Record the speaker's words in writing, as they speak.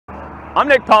I'm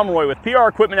Nick Pomeroy with PR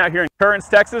Equipment out here in Currens,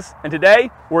 Texas, and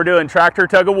today we're doing tractor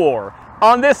tug of war.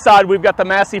 On this side, we've got the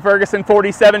Massey Ferguson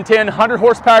 4710 100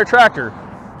 horsepower tractor.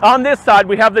 On this side,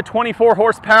 we have the 24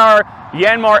 horsepower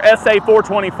Yanmar SA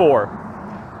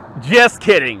 424. Just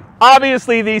kidding.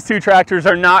 Obviously, these two tractors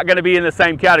are not going to be in the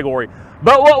same category.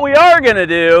 But what we are going to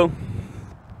do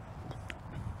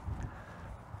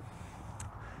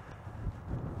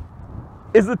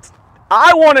is that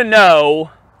I want to know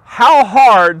how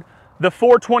hard the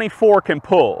 424 can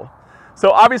pull.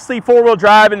 So obviously four-wheel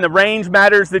drive and the range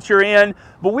matters that you're in,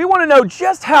 but we want to know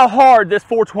just how hard this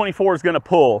 424 is going to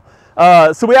pull.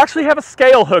 So we actually have a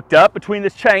scale hooked up between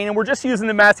this chain, and we're just using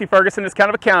the Massey Ferguson as kind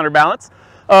of a counterbalance.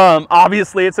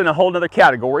 Obviously it's in a whole other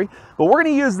category, but we're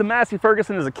going to use the Massey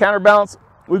Ferguson as a counterbalance.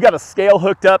 We've got a scale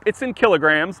hooked up. It's in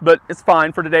kilograms, but it's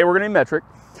fine for today. We're going to be metric.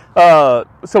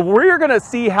 So we're going to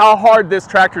see how hard this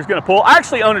tractor is going to pull. I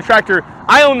actually own a tractor.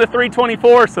 I own the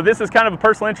 324, so this is kind of a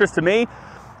personal interest to me.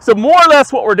 So more or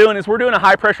less what we're doing is we're doing a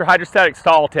high pressure hydrostatic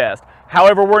stall test.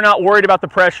 However, we're not worried about the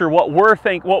pressure. What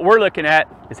we're looking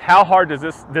at is how hard does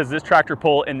this tractor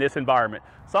pull in this environment.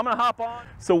 So I'm going to hop on.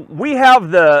 So we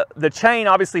have the chain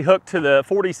obviously hooked to the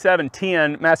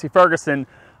 4710 Massey Ferguson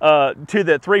to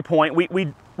the 3-point.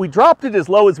 We dropped it as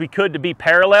low as we could to be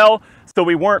parallel, so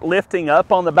we weren't lifting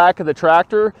up on the back of the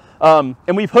tractor. And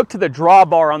we've hooked to the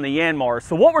drawbar on the Yanmar.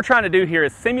 So what we're trying to do here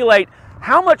is simulate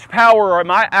how much power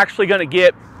am I actually going to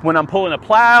get when I'm pulling a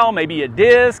plow, maybe a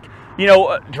disc, you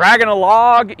know, dragging a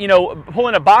log, you know,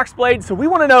 pulling a box blade. So we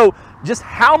want to know just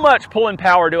how much pulling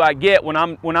power do I get when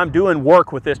I'm doing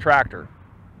work with this tractor.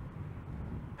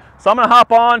 So I'm going to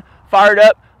hop on, fire it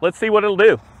up. Let's see what it'll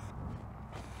do.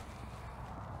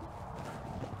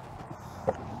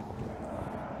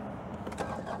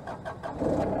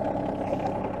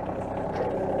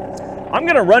 I'm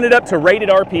going to run it up to rated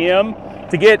RPM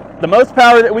to get the most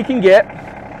power that we can get.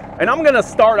 And I'm going to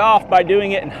start off by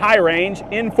doing it in high range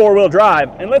in four-wheel drive.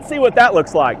 And let's see what that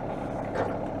looks like.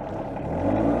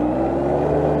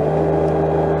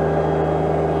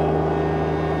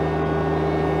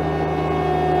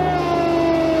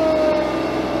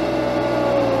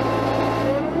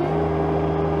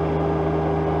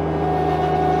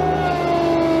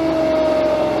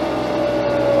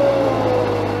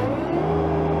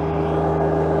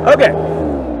 Okay,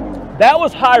 that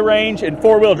was high range in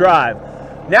four-wheel drive.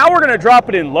 Now we're going to drop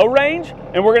it in low range,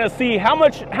 and we're going to see how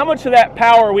much of that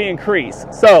power we increase.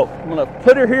 So I'm going to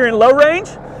put her here in low range,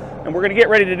 and we're going to get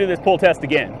ready to do this pull test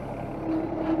again.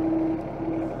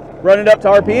 Run it up to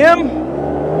RPM.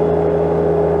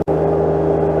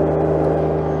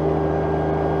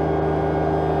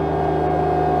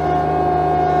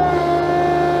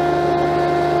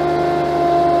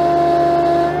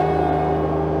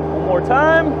 One more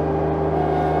time.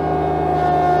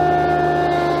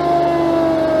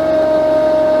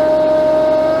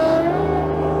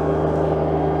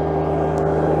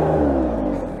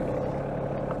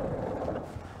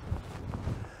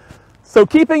 So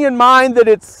keeping in mind that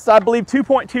it's, I believe,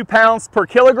 2.2 pounds per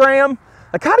kilogram,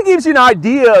 it kind of gives you an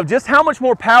idea of just how much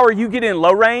more power you get in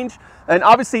low range. And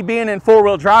obviously being in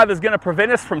four-wheel drive is going to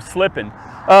prevent us from slipping.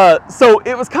 So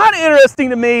it was kind of interesting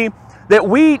to me that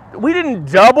we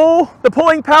didn't double the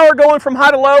pulling power going from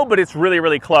high to low, but it's really,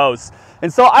 really close.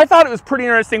 And so I thought it was pretty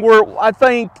interesting. We're, I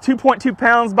think, 2.2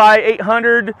 pounds by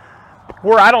 800,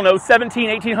 we're, I don't know,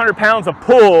 1,800 pounds of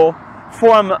pull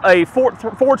from a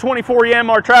 424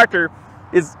 Yanmar tractor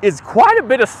is quite a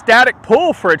bit of static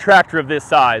pull for a tractor of this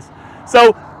size.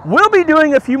 So we'll be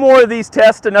doing a few more of these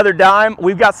tests another dime.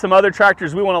 We've got some other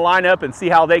tractors we want to line up and see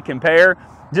how they compare,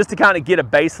 just to kind of get a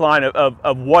baseline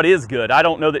of what is good. I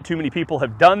don't know that too many people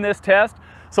have done this test,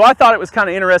 so I thought it was kind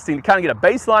of interesting to kind of get a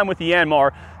baseline with the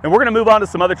Yanmar, and we're going to move on to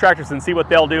some other tractors and see what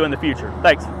they'll do in the future.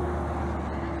 Thanks.